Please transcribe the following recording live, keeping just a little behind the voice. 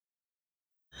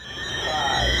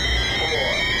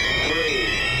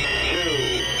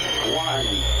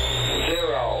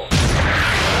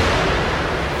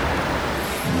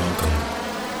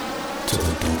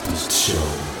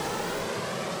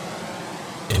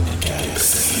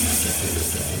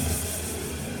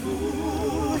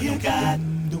Who you got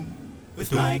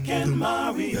with Mike and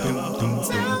Mario?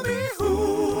 Tell me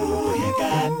who you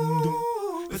got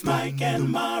with Mike and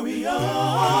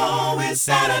Mario. It's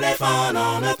Saturday fun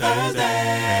on a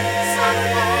Thursday.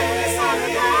 Saturday,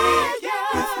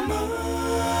 yeah. With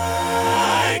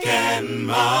Mike and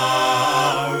Mario.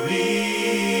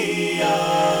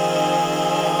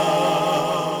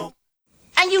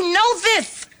 And you know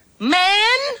this,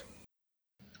 man.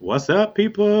 What's up,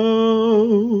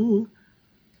 people?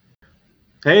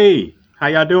 Hey, how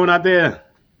y'all doing out there?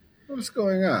 What's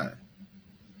going on?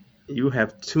 You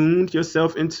have tuned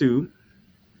yourself into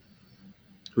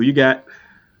Who You Got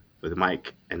with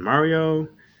Mike and Mario.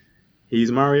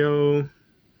 He's Mario,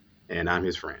 and I'm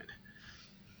his friend.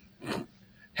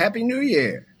 Happy New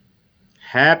Year.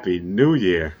 Happy New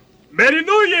Year. Merry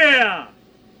New Year!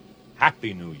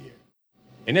 Happy New Year.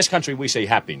 In this country, we say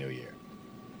Happy New Year.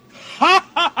 Ha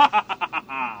ha ha ha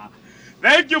ha!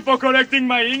 Thank you for correcting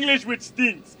my English, which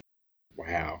stinks.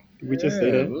 Wow. Did we just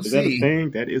say that? We'll Is see. that a thing?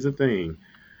 That is a thing.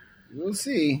 We'll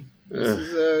see.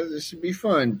 This should be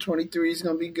fun. 23 is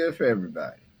going to be good for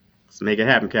everybody. Let's make it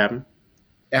happen, Captain.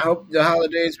 I hope the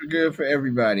holidays were good for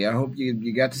everybody. I hope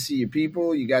you got to see your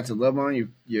people. You got to love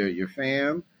on your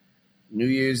fam. New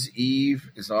Year's Eve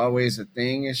is always a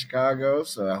thing in Chicago,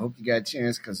 so I hope you got a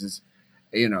chance because it's,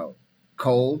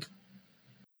 cold.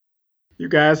 You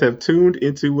guys have tuned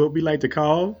into what we like to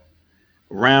call,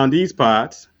 around these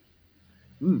parts,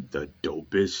 the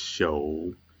dopest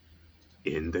show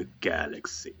in the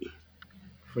galaxy.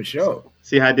 For sure.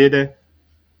 See how I did that?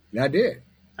 I did.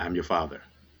 I'm your father.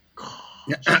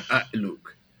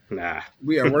 Luke. Nah.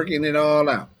 We are working it all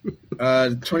out.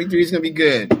 23 is going to be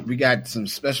good. We got some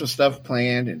special stuff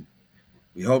planned, and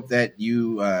we hope that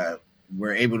you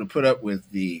were able to put up with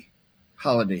the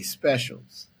holiday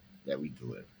specials that we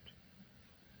delivered.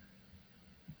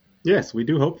 Yes, we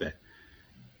do hope that.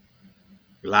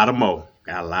 A lot of more.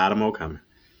 Got a lot of more coming.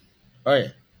 Oh, yeah.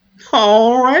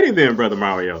 All righty then, Brother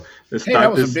Mario. Let's Hey, start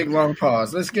that was this. a big, long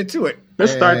pause. Let's get to it.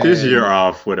 Let's start this year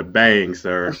off with a bang,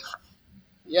 sir.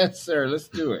 Yes, sir. Let's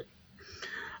do it.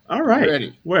 All right.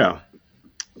 Ready. Well,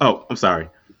 I'm sorry.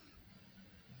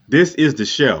 This is the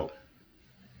show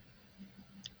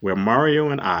where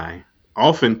Mario and I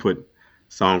often put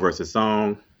song versus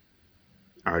song,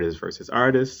 artist versus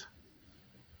artist,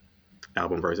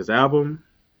 album versus album,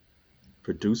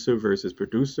 producer versus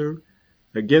producer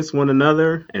against one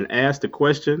another and ask the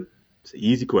question. It's an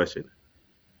easy question.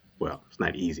 Well, it's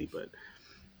not easy, but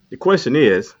the question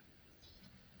is,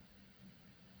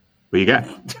 what you got?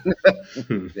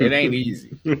 It ain't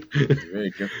easy. It's a very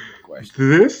difficult question.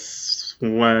 This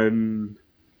one,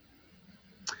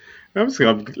 let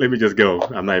me just go.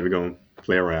 I'm not even going to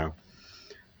play around.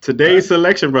 Today's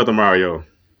selection, Brother Mario.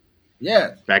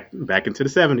 Yeah. Back into the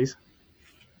 70s.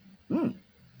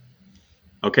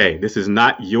 Okay, this is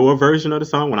not your version of the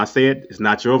song. When I say it, it's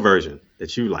not your version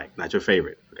that you like, not your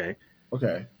favorite. Okay.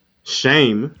 Okay.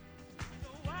 Shame,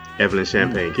 Evelyn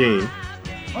Champagne King.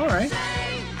 All right.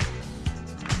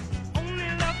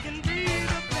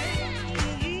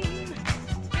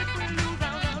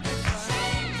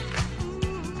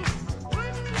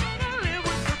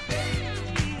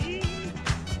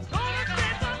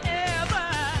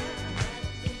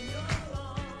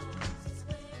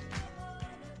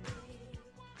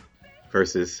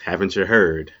 Versus Haven't You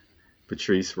Heard,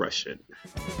 Patrice Rushen.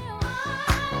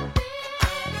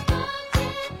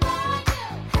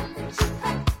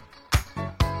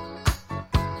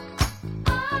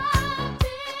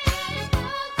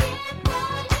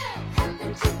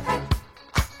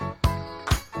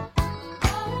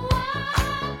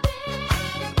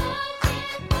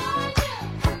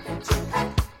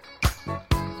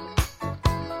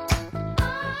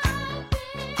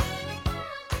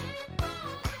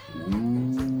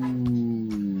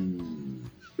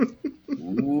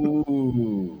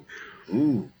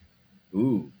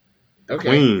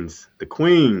 Okay. The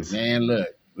Queens. Man, look.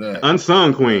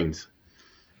 Unsung Queens.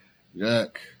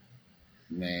 Look,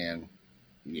 man.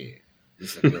 Yeah.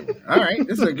 This is a good one. All right.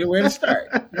 This is a good way to start.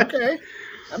 Okay.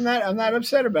 I'm not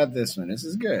upset about this one. This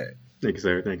is good. Thank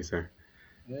you, sir.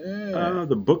 Yeah.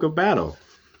 The Book of Battle.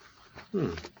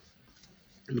 Let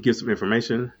me give some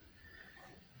information.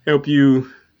 Help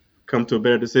you come to a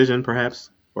better decision, perhaps,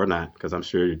 or not, because I'm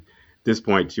sure at this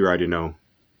point you already know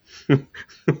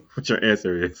what your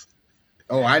answer is.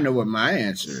 Oh, I know what my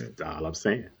answer is. That's all I'm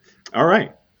saying. All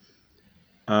right.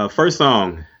 First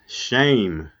song,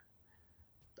 Shame.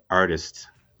 Artist,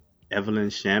 Evelyn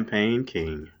Champagne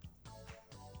King.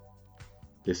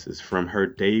 This is from her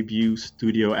debut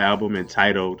studio album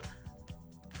entitled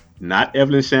Not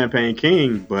Evelyn Champagne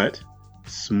King, but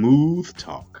Smooth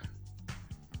Talk.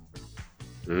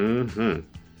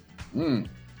 Mm-hmm.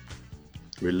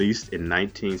 Released in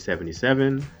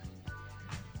 1977.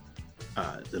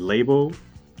 The label,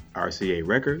 RCA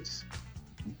Records.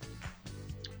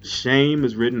 Shame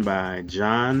is written by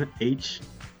John H.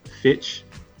 Fitch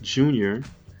Jr.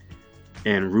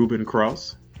 and Reuben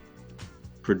Cross.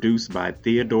 Produced by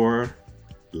Theodore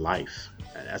Life.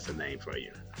 That's a name for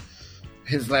you.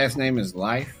 His last name is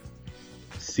Life?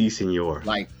 Si, senor.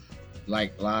 Like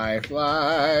life.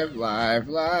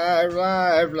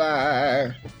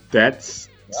 That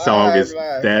song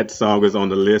is on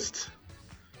the list.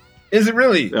 Is it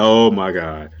really? Oh my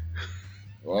God!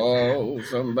 Oh,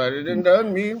 somebody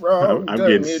done me wrong. I'm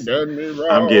done me wrong.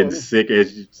 I'm getting sick.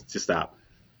 As you just stop.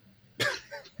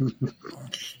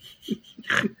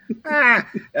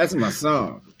 That's my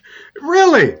song.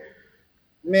 Really?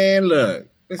 Man, look,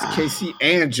 it's KC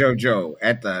and JoJo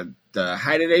at the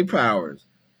height of their powers,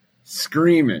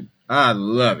 screaming. I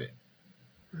love it.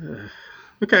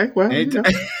 Okay, well,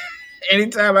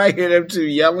 anytime I hear them two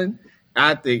yelling,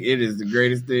 I think it is the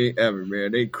greatest thing ever,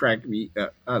 man. They crack me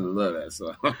up. I love that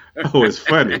song. Oh, it's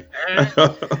funny.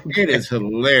 It is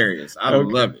hilarious. I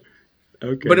love it.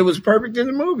 Okay. But it was perfect in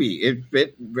the movie. It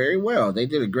fit very well. They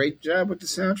did a great job with the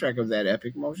soundtrack of that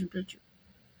epic motion picture.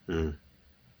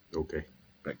 Okay.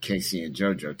 But Casey and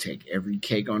JoJo take every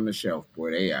cake on the shelf.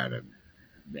 Boy, they out of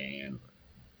man.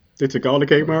 They took all the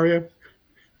cake, Mario?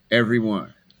 Every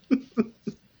one.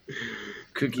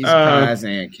 Cookies, pies,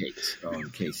 and cakes on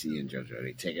Casey and JoJo.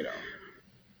 They take it all.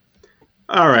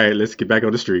 All right, let's get back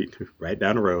on the street. Right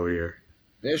down the road here.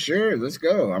 Yeah, sure. Let's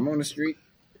go. I'm on the street.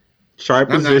 Chart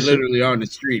I'm position. not literally on the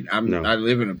street. I No.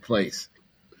 live in a place.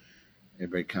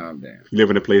 Everybody calm down. You live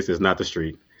in a place that's not the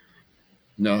street.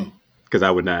 No. Because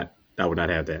I would not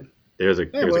have that. There's a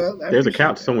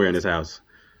couch that. somewhere in this house.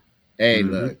 Hey,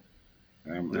 look.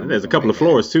 There's a couple of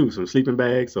floors too, some sleeping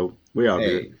bags, so we all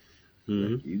good.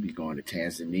 You be going to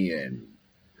Tanzania and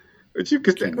But you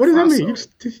can stay. What does that mean?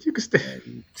 You can stay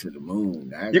to the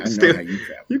moon. I You can know still- how you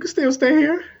travel. You can still stay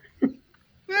here.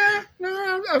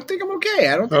 No, I think I'm okay.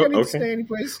 I don't think I need to stay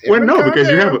anyplace. Well, no, Everybody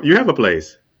because calm down. you have a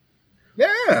place,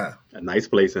 Yeah, a nice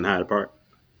place in Hyde Park.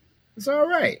 it's all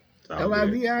right. It's all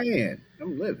good. LIVIN.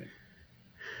 I'm living.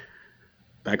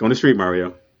 Back on the street,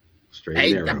 Mario. Straight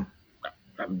Hey, and narrow.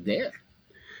 I'm there.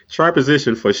 Chart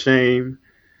position for Shame,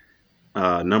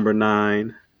 number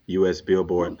 9, U.S.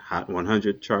 Billboard Hot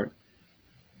 100 chart.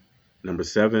 Number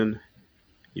 7,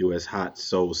 U.S. Hot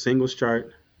Soul Singles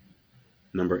chart.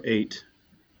 Number 8,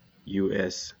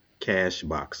 U.S. Cash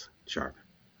Box chart.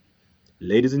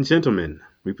 Ladies and gentlemen,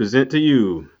 we present to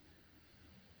you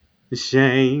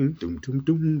Shame. Doom, doom,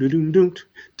 doom, doom, doom, doom,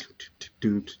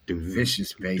 doom, doom,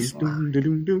 Vicious bass doom, line.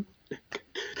 doom, doom, doom,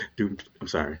 doom. I'm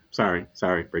sorry.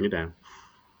 Bring it down.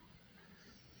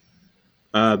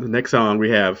 The next song we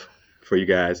have for you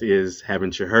guys is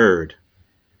Haven't You Heard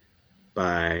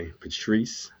by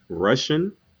Patrice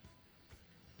Rushen.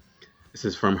 This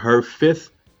is from her 5th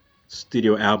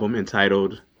studio album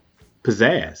entitled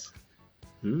Pizzazz.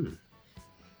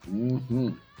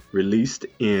 Released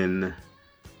in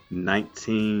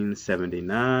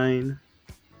 1979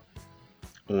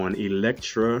 on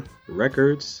Elektra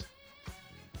Records.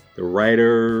 The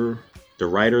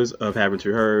writers of Haven't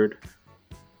You Heard,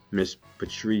 Miss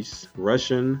Patrice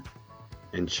Rushen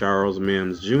and Charles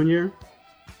Mims Jr.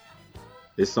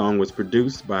 This song was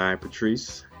produced by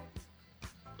Patrice,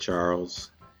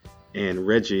 Charles, and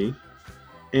Reggie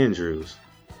Andrews.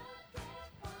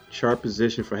 Chart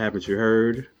position for Haven't You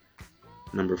Heard,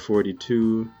 number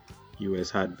 42, U.S.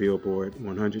 Hot Billboard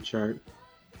 100 chart.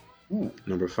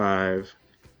 Number 5,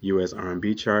 U.S.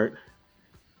 R&B chart.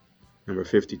 Number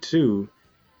 52,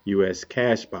 U.S.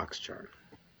 Cash Box chart.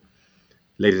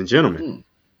 Ladies and gentlemen,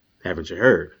 Haven't You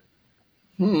Heard?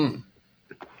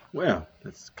 Well,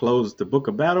 let's close the book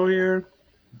of battle here.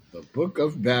 The book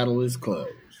of battle is closed.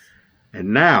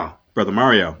 And now, Brother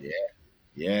Mario. Yeah.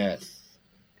 Yes.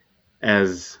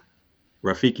 As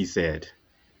Rafiki said,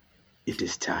 it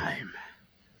is time.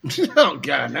 Oh,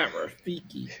 God, not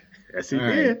Rafiki. Yes, he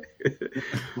did.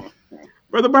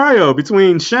 Brother Mario,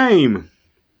 between Shame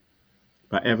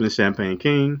by Evelyn Champagne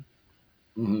King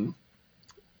and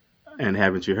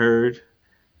Haven't You Heard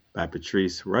by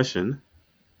Patrice Rushen.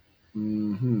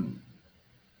 Who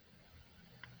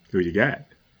you got?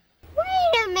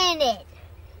 Wait a minute.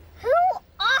 Who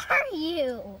are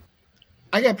you?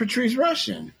 I got Patrice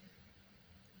Rushen.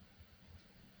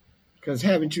 Because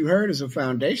Haven't You Heard is a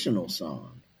foundational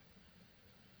song.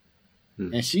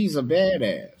 And she's a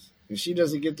badass. And she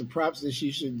doesn't get the props that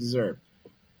she should deserve.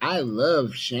 I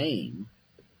love Shame.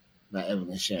 by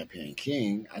Evelyn Champagne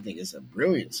King. I think it's a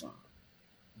brilliant song.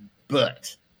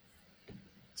 But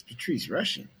it's Patrice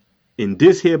Rushen. In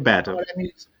this here battle.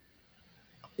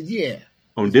 Yeah.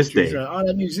 On this day. All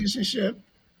that musicianship,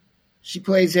 she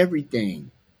plays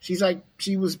everything. She's like,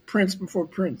 she was Prince before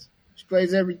Prince. She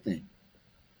plays everything.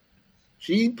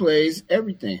 She plays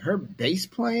everything. Her bass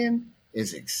playing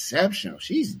is exceptional.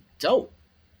 She's dope.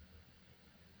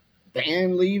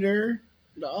 Band leader.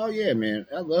 Oh, yeah, man.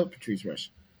 I love Patrice Rushen.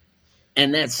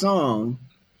 And that song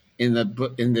in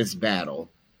this battle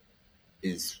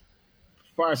is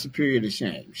far superior to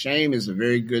Shame. Shame is a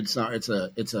very good song. It's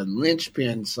a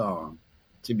linchpin song,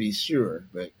 to be sure,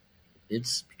 but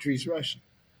it's Patrice Rushen.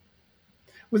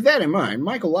 With that in mind,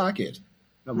 Michael Lockett,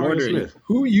 I'm wondering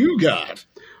who you got.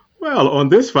 Well, on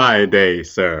this fine day,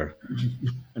 sir.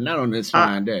 Not on this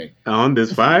fine day. On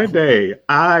this fine day,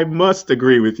 I must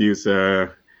agree with you,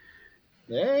 sir.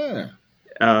 Yeah.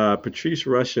 Patrice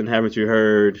Rushen, haven't you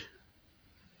heard,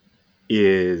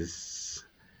 is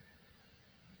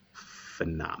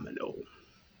phenomenal.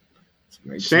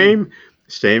 Shame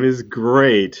is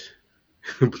great.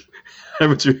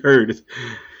 Haven't you heard?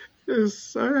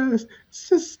 It's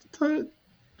just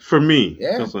for me.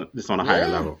 Yeah. Just on a higher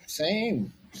level.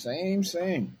 Same. It's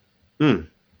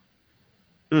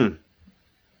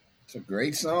a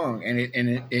great song,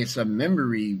 and it's a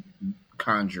memory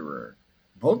conjurer.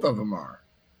 Both of them are.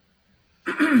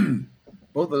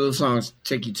 Both of those songs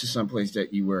take you to some place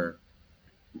that you were,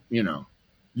 you know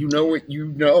what you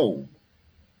know.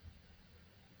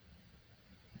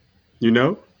 You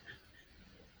know?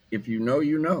 If you know,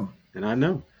 you know. And I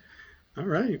know. All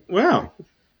right. Well,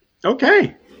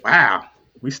 okay. Wow.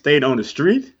 We stayed on the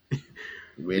street.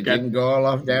 We didn't go all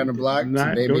off down the block.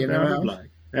 Not go down the block.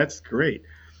 That's great.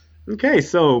 Okay,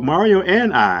 so Mario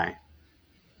and I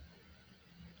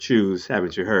choose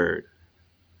Haven't You Heard?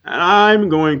 And I'm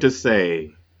going to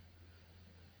say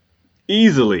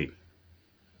easily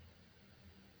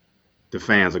the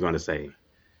fans are going to say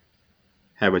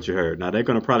Haven't You Heard? Now, they're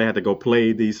going to probably have to go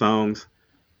play these songs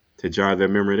to jar their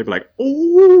memory. They'll be like,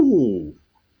 oh,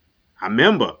 I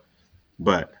remember.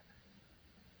 But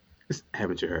it's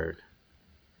Haven't You Heard?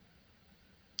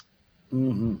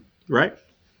 Mm-hmm. Right?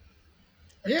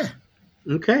 Yeah.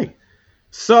 Okay.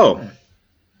 So, I'm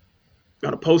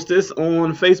going to post this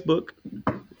on Facebook.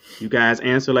 You guys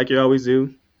answer like you always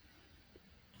do.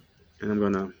 And I'm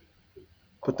going to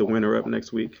put the winner up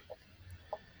next week.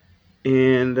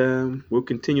 And we'll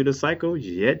continue the cycle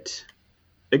yet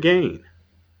again.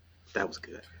 That was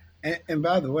good. And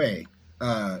by the way,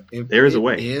 if there is a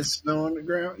way. Is snow on the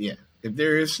ground? Yeah. If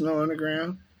there is snow on the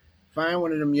ground, find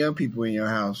one of them young people in your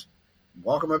house,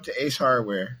 walk them up to Ace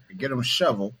Hardware, and get them a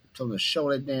shovel, tell them to shovel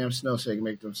that damn snow so they can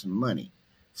make them some money.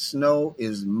 Snow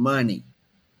is money.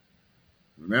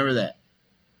 Remember that.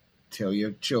 Tell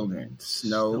your children,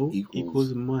 snow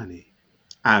equals money.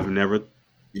 I've never.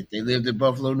 If they lived in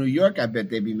Buffalo, New York, I bet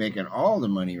they'd be making all the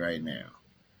money right now.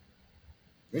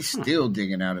 They're still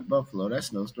digging out in Buffalo. That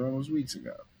snowstorm was weeks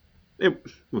ago. It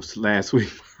was last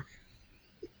week.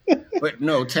 But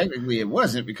no, technically it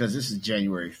wasn't, because this is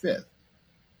January 5th.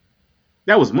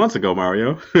 That was months ago,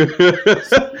 Mario.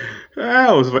 That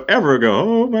was forever ago.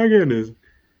 Oh, my goodness.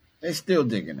 They're still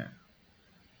digging out.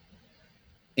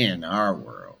 In our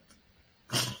world.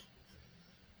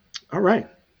 All right.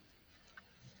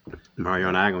 Mario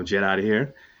and I are going to jet out of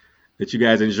here. Let you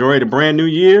guys enjoy the brand new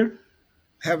year.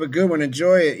 Have a good one.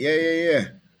 Enjoy it. Yeah.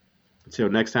 Until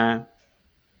next time,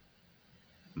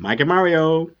 Mike and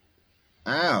Mario.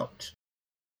 Out.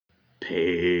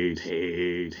 Peace.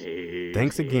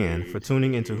 Thanks again for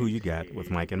tuning into Who You Got with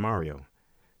Mike and Mario.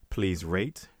 Please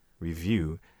rate,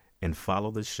 review, and follow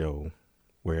the show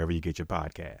wherever you get your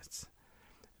podcasts.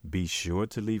 Be sure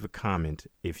to leave a comment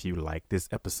if you like this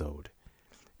episode.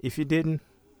 If you didn't,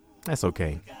 that's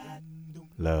okay.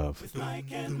 Love. With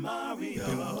Mike and Mario.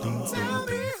 Tell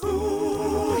me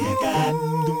who you got.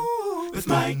 With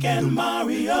Mike and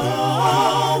Mario.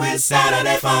 It's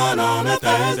Saturday fun on a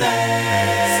Thursday.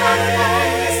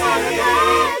 Saturday,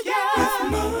 yeah.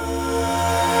 With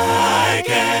Mike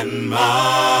and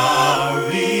Mario.